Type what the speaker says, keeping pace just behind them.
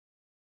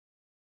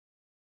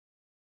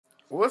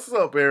What's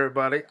up,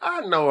 everybody?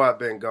 I know I've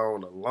been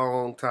gone a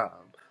long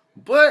time,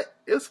 but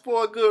it's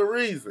for a good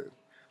reason.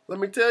 Let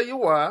me tell you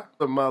why.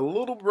 My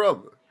little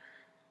brother,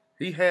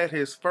 he had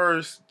his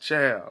first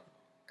child,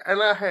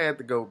 and I had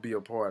to go be a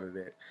part of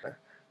that.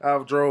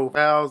 I've drove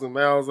miles and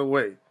miles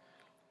away,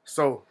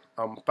 so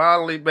I'm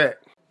finally back.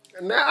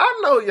 Now, I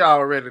know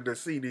y'all ready to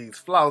see these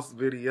floss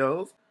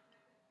videos.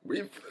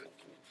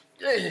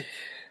 Yeah.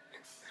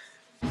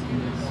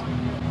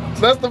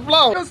 That's the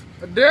floss.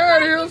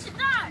 There it is.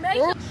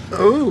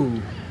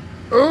 Ooh.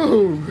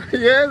 Ooh.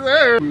 Yes,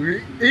 sir.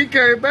 He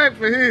came back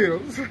for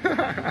his.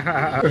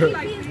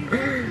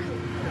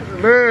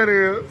 There it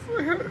is.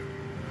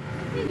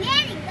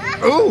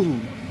 Ooh.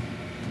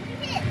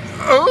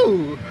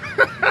 Ooh.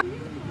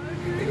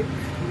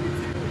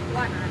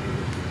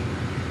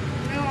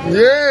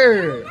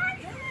 Yeah.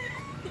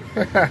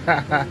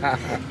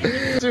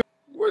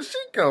 Where'd she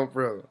come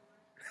from?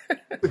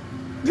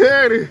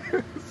 There it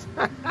is.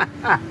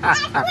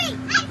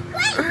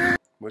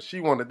 But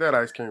she wanted that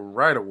ice cream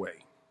right away.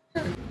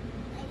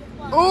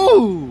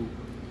 Ooh!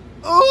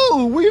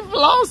 Ooh, we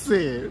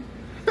flossing!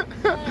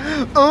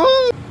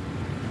 Ooh!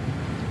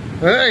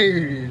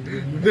 Hey,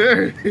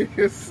 there it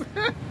is.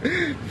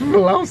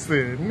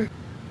 Flossing.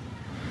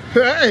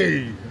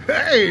 Hey,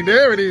 hey,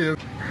 there it is.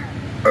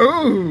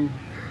 Ooh!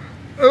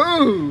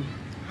 Ooh!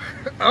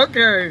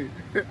 Okay.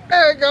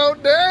 There you go,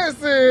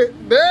 that's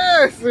it!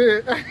 That's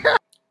it!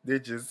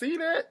 Did you see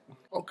that?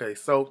 Okay,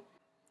 so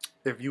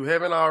if you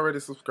haven't already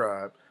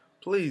subscribed,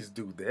 please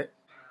do that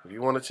if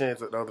you want a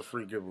chance at other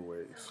free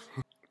giveaways.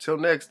 Till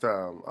next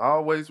time,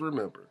 always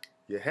remember,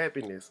 your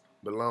happiness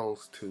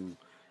belongs to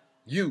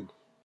you.